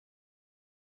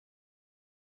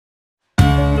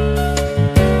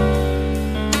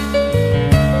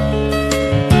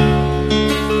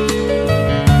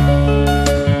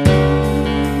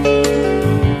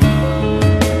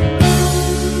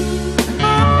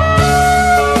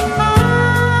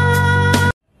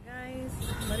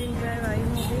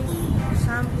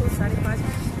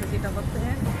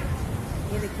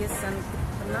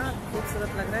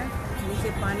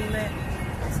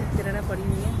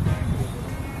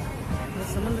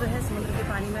समुद्र है, समुद्र के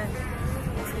पानी में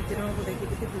इसकी किरणों को देखिए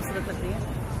कितनी खूबसूरत लग रही है।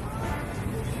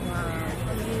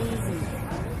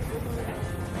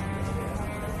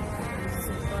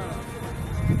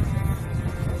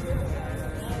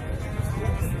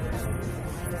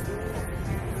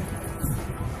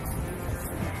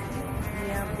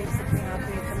 ये आप देख सकते हैं, यहाँ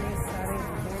पे इतने सारे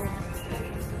लोग,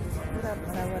 पूरा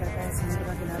भरा हुआ रहता है समुद्र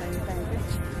का किनारा। ये टाइम पे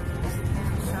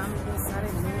शाम को सारे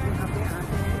लोग यहाँ पे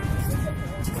आते हैं,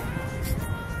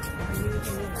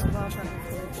 हवा का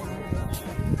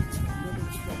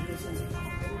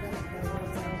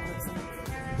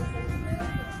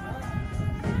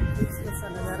सा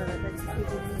नज़ारा रहता है, जिसके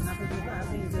लिए यहाँ पे लोग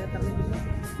आते हैं एंजॉय करने के लिए।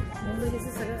 मुंबई जैसे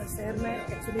शहर में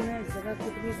एक्चुअली में जगह की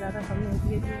इतनी ज़्यादा कमी होती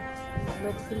है कि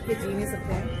लोग खुल के जी नहीं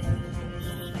सकते हैं,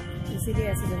 इसीलिए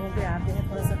ऐसी जगहों पे आते हैं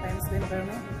थोड़ा सा टाइम स्पेंड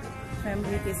करने,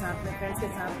 फैमिली के साथ में, फ्रेंड्स के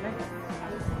साथ में।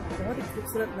 बहुत ही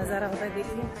खूबसूरत नज़ारा होता है,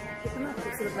 देखिए कितना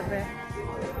खूबसूरत लग रहा है,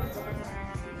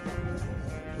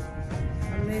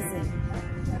 अमेजिंग।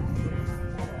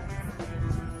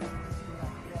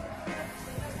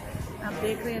 आप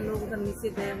देख रहे हैं लोग उधर नीचे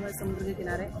गए हुए समुद्र के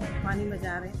किनारे, पानी में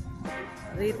जा रहे हैं,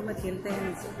 रेत में खेलते हैं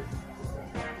नीचे।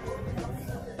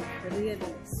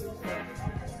 रियली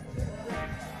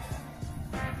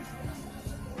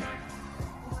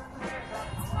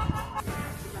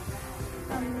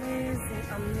अमेजिंग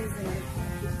अमेजिंग,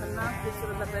 कितना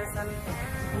खूबसूरत लग रहा है सन।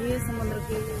 ये समुद्र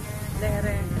की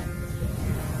लहरें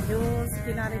जो उस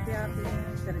किनारे पे आती हैं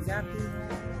फिर जाती हैं,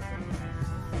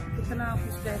 कितना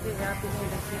कुछ कह के जाती हैं।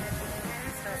 देखिए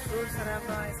इसका शोर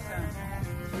शराबा, इसका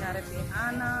किनारे पे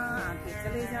आना, आके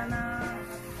चले जाना।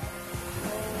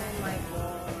 Oh my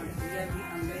God, really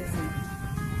amazing,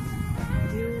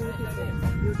 beautiful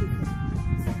beautiful.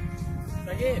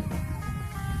 ये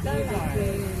देखिए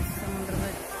समुद्र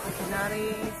में किनारे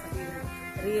सभी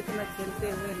रेत में खेलते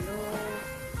हुए लोग,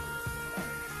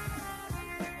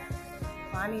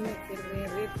 पानी में खेल रहे हैं,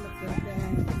 रेत में खेलते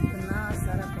हैं, इतना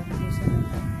सारा पॉपुलेशन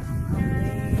है।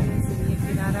 ये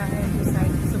किनारा है जो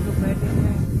साइड में सब लोग बैठे हुए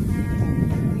हैं,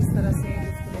 इस तरह से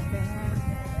लुत्फ लेते हैं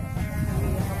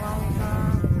ये हवाओं का।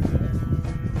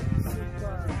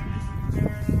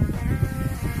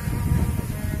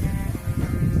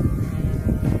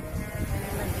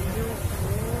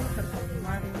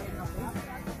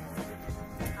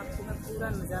 आपको मैं पूरा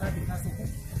नज़ारा दिखा सकूँ।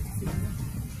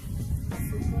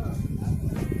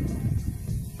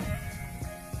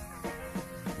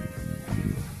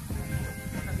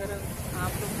 अगर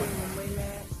आप लोग कोई मुंबई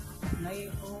में नए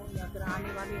हो या फिर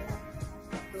आने वाले हो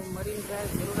तो मरीन ड्राइव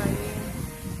जरूर आइए,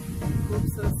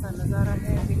 खूबसूरत सा नज़ारा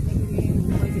है देखने के लिए।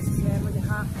 मुंबई जैसे शहर में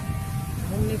जहाँ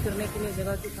घूमने फिरने के लिए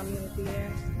जगह की कमी होती है,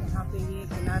 वहाँ पे ये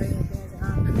किनारे होते हैं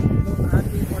जहाँ लोग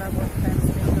आके थोड़ा बहुत टाइम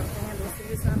स्पेंड करते हैं, दोस्तों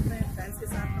के साथ में, फ्रेंड्स के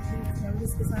साथ में, अपनी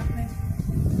फैमिलीज के साथ में।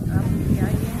 आप भी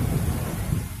आइए,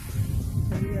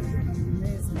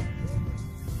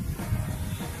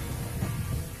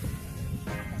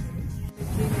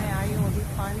 मैं आई हूँ अभी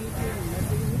पानी के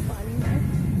नदी, पानी में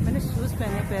मैंने शूज़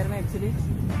पहने पैर में, एक्चुअली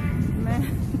मैं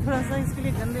थोड़ा सा इसके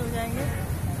लिए गंदे हो जाएंगे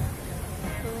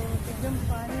तो एकदम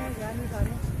पानी में जा नहीं पा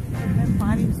रही, तो मैं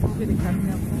पानी छू के दिखाती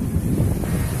हूँ आपको।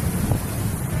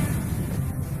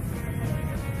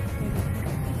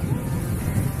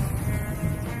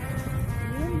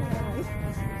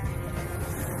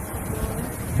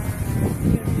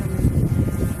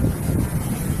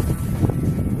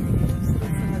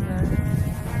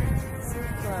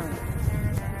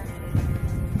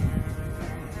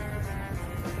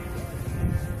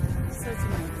 सच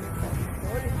में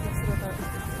बहुत ही खूबसूरत और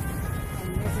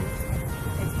अमेजिंग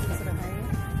एक्सपीरियंस रहा है।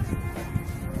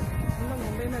 हम लोग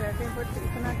मुंबई में रहते हैं बट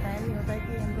इतना टाइम नहीं होता है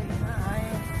कि हम लोग यहाँ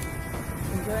आएँ,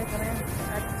 इंजॉय करें।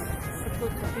 आज सबको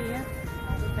छुट्टी है,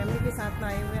 फैमिली के साथ में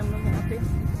आए हुए हम लोग यहाँ पे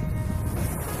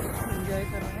इंजॉय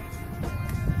कर रहे हैं।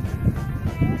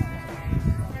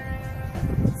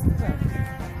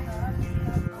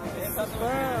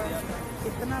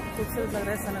 कितना खूबसूरत लग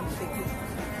रहा है सनम, देखिए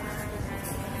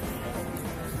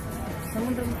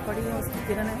समुद्र में पड़ी है उसकी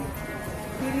किरणें,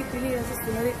 पीली पीली ऐसे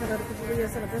सुनहरे कलर की, पूरी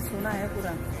ऐसा लगता है सोना है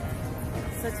पूरा।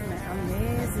 सच में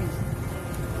अमेजिंग,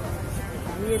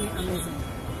 रियली अमेजिंग।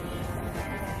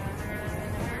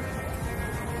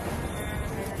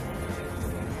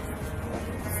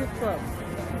 सुपर।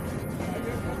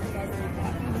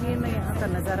 ये मैं यहाँ का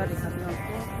नज़ारा दिखाती हूँ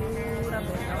आपको, पूरा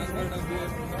बैकग्राउंड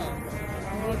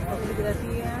ये पब्लिक रहती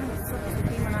है, सब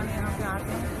छुट्टी मनाने यहाँ पे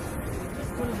आते हैं,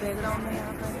 फुल बैकग्राउंड में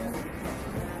यहाँ का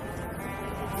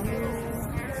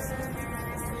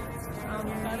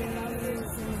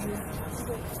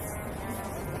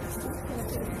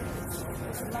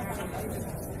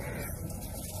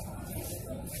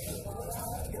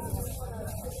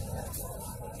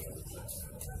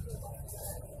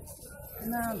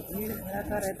इतना भीड़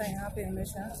भड़ाका रहता है यहाँ पे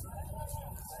हमेशा,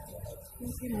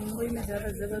 क्योंकि मुंबई में ज़्यादा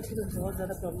जगह की तो बहुत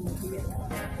ज़्यादा प्रॉब्लम होती है।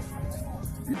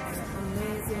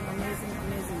 Amazing amazing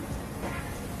amazing.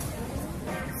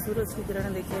 सूरज की किरण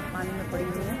देखिए पानी में पड़ी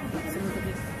हुई है, समुद्र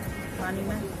के पानी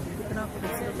में कितना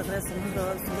खूबसूरत लग रहा है। समुद्र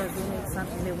और सूरज दोनों एक साथ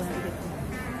मिले हुए हैं। देखिए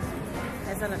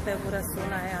ऐसा लगता है पूरा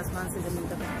सोना है आसमान से ज़मीन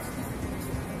तक,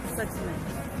 सच में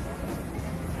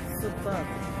सुपर।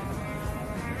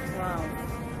 वाव,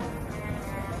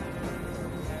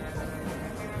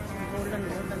 गोल्डन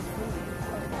गोल्डन फूल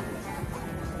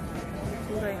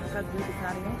पूरा यहाँ का व्यू दिखा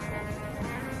रही हूँ।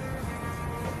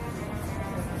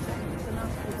 इतना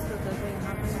खूबसूरत जगह है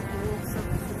यहाँ पे। लोग सब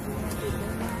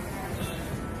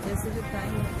जैसे भी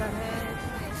टाइम होता है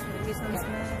वेकेशंस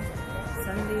में,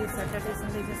 संडे सैटरडे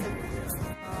संडे, जैसे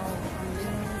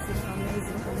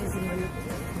अमेजिंग अमेजिंग व्यू।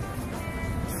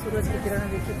 सूरज की किरण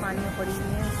देखिए पानी में पड़ी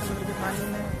हुई है, समुद्र के पानी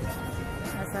में।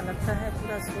 ऐसा लगता है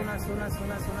पूरा सोना सोना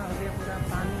सोना सोना हो गया पूरा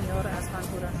पानी और आसमान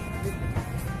पूरा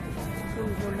फुल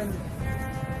गोल्डन,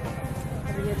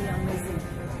 रियली अमेजिंग।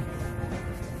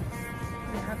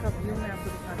 यहाँ का व्यू मैं आपको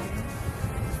दिखाती हूँ।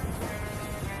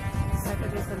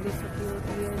 सैटरडे संडे छुट्टी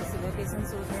होती है, जैसे वेकेशंस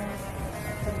होते हैं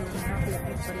तो लोग यहाँ पे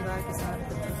अपने परिवार के साथ,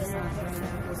 बच्चों के साथ,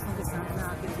 दोस्तों के साथ में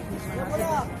आके पिकनिक मनाते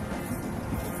हैं।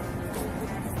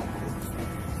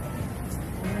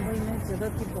 मुंबई में जगह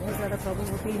की बहुत ज़्यादा प्रॉब्लम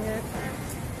होती है।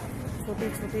 छोटे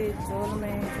छोटे चौल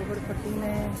में, झोपड़पट्टी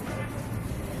में,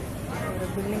 और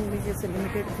बिल्डिंग भी जैसे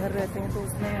लिमिटेड घर रहते हैं तो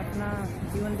उसमें अपना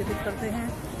जीवन व्यतीत करते हैं।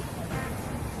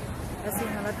 ऐसी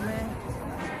हालत में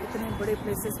इतने बड़े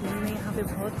प्लेसेस मिलने यहाँ पे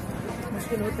बहुत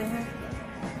मुश्किल होते हैं।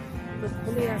 तो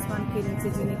खुले आसमान के नीचे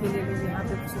जीने के लिए लोग यहाँ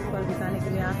पे कुछ पल बिताने के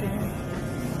लिए आते हैं।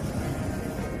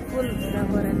 फुल भरा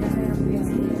हुआ रहता है हम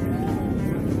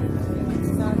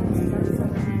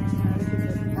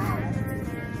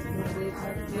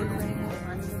खेल रहे हैं,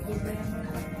 पानी में खेल रहे हैं,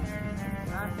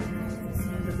 आते हैं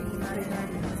समुद्र के किनारे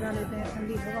मजा लेते हैं।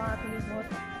 ठंडी हवा आती है बहुत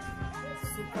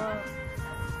सुपर।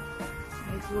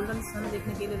 गोल्डन सन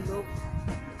देखने के लिए लोग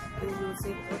दूर दूर से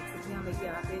बहुत छुट्टियाँ लेके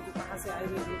आते हैं। जो कहाँ से आए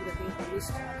हुए लोग रहते हैं,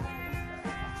 टूरिस्ट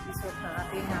इस वक्त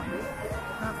आते हैं यहाँ पे।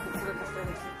 कितना खूबसूरत लगता है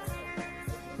देखिए।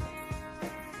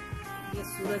 ये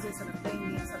सूरज ऐसा लगता ही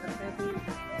नहीं, ऐसा लगता है कि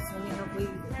सोने का कोई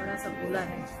बड़ा सा गोला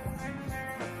है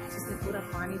जिसने पूरा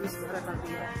पानी भी सुधारा कर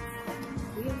दिया है।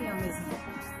 Really amazing.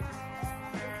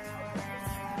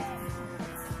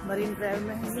 मरीन ड्राइव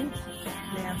में हूँ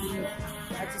मैं अभी।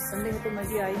 आज संडे है तो मैं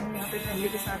भी आई हूँ यहाँ पे फैमिली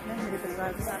के साथ में, मेरे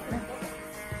परिवार के साथ में।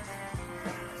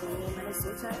 तो मैंने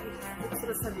सोचा कि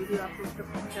खूबसूरत सा वीडियो आपको उस तक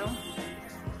पहुँचाऊँ।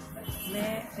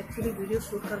 मैं एक्चुअली वीडियो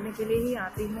शूट करने के लिए ही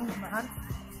आती हूँ बाहर।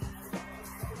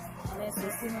 मैं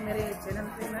सोचती हूँ मेरे चैनल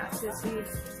पे मैं अच्छी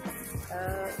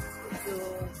जो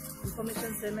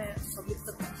इंफॉर्मेशन से मैं पब्लिक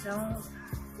तक पहुँचाऊँ,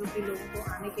 जो कि लोगों को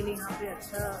आने के लिए यहाँ पे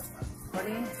अच्छा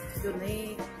पड़े। जो नए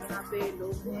यहाँ पे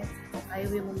लोग हैं आए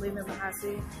हुए मुंबई में बाहर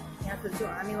से, या फिर जो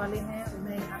आने वाले हैं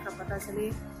उन्हें यहाँ का पता चले।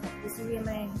 इसीलिए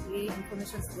मैं ये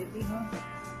इंफॉर्मेशन देती हूँ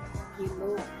कि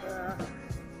लोग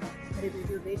मेरे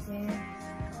वीडियो देखें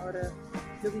और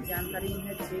जो भी जानकारी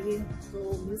है चाहिए तो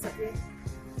मिल सके।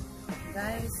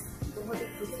 गाइस बहुत ही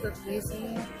खूबसूरत प्लेस है,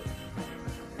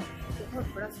 बहुत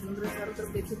बड़ा समुद्र चारों तरफ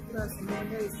देखिए पूरा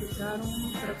समुद्र है। इसके चारों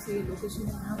तरफ से ये लोकेशन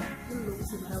है, यहाँ फुल लोगों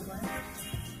से भरा हुआ है।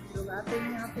 लोग आते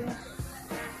हैं यहाँ पे,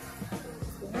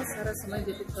 बहुत सारा समय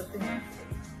व्यतीत करते हैं,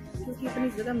 क्योंकि इतनी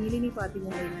जगह मिल ही नहीं पाती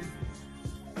मुंबई में।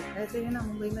 रहते हैं ना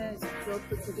मुंबई में, जॉब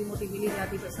तो छोटी मोटी मिल ही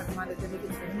जाती, पैसा कमा लेते हैं, लेकिन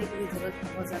रहने के लिए जगह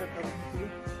बहुत ज़्यादा प्रॉब्लम होती है।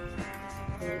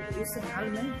 तो इस हाल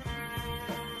में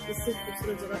इससे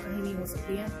खूबसूरत जगह कहीं नहीं हो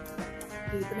सकती है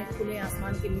कि इतने खुले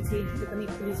आसमान के नीचे इतनी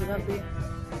खुली जगह पे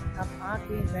आप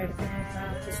आके बैठते हैं, अपना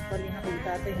कुछ पल यहाँ पे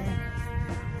बिताते हैं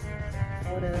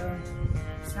और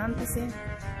शांति से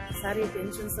सारे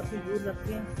टेंशन सब दूर रख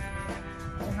के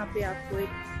यहाँ पे आपको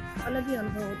एक अलग ही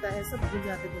अनुभव होता है। सब भूल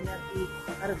जाते हैं दुनिया की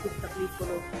हर दुख तकलीफ को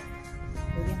लोग,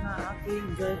 तो यहाँ आके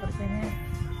एंजॉय करते हैं,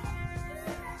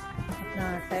 अपना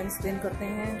टाइम स्पेंड करते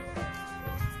हैं।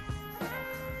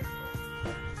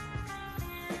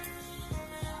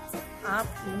 आप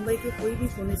मुंबई के कोई भी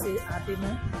कोने से आते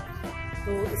हैं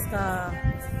तो इसका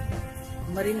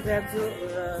मरीन ड्राइव जो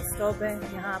स्टॉप है,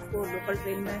 यहाँ आपको लोकल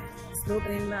ट्रेन में, स्लो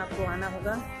ट्रेन में आपको आना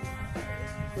होगा।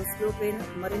 तो स्लो ट्रेन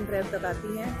मरीन ड्राइव तक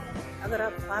आती है। अगर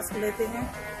आप फास्ट लेते हैं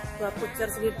तो आपको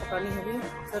चर्च गेट पकड़नी होगी।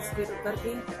 चर्च गेट उतर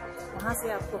के वहाँ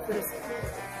से आपको फिर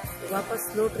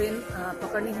वापस स्लो ट्रेन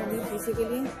पकड़नी होगी पीछे के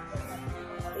लिए।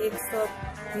 एक स्टॉप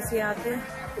पीछे आके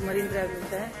आपको मरीन ड्राइव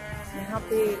मिलता है। यहाँ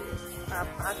पे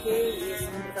आप आके ये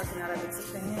समुद्र का किनारा देख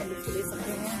सकते हैं, लुत्फ ले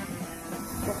सकते हैं।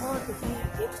 बहुत ही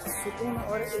एक सुकून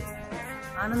और एक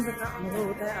आनंद का अनुभव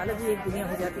होता है, अलग ही एक दुनिया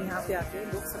हो जाती है। यहाँ पे आके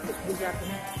लोग सब कुछ भूल जाते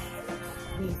हैं,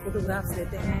 अपनी फोटोग्राफ्स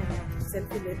लेते हैं,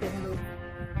 सेल्फी लेते हैं लोग।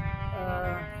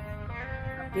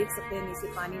 आप देख सकते हैं नीचे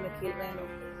पानी में खेल रहे हैं लोग,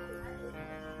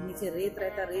 नीचे रेत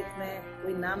रहता है, रेत में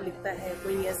कोई नाम लिखता है,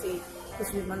 कोई ऐसे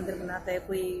कुछ भी मंदिर बनाता है,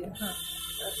 कोई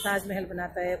ताजमहल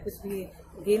बनाता है, कुछ भी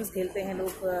गेम्स खेलते हैं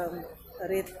लोग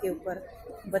रेत के ऊपर।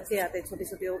 बच्चे आते हैं छोटे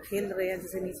छोटे, वो खेल रहे हैं,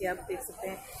 जैसे नीचे आप देख सकते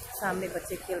हैं सामने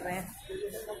बच्चे खेल रहे हैं।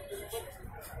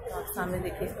 तो आप सामने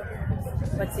देखिए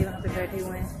बच्चे वहाँ पे बैठे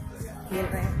हुए हैं, खेल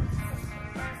रहे हैं।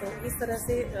 तो इस तरह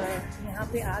से यहाँ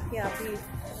पे आके आप भी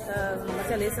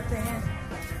मज़ा ले सकते हैं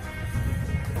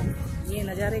ये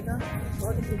नज़ारे का।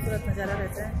 बहुत ही खूबसूरत नज़ारा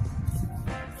रहता है,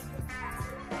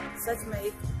 सच में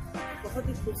एक बहुत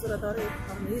ही खूबसूरत और एक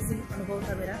अमेजिंग अनुभव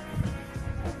था मेरा।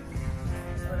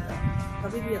 और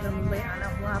कभी भी अगर मुंबई आना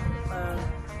हुआ आप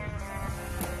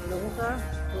लोगों का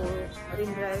तो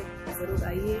मरीन ड्राइव ज़रूर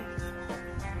आइए,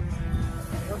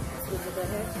 बहुत खूबसूरत जगह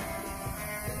है,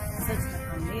 सच में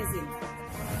अमेजिंग।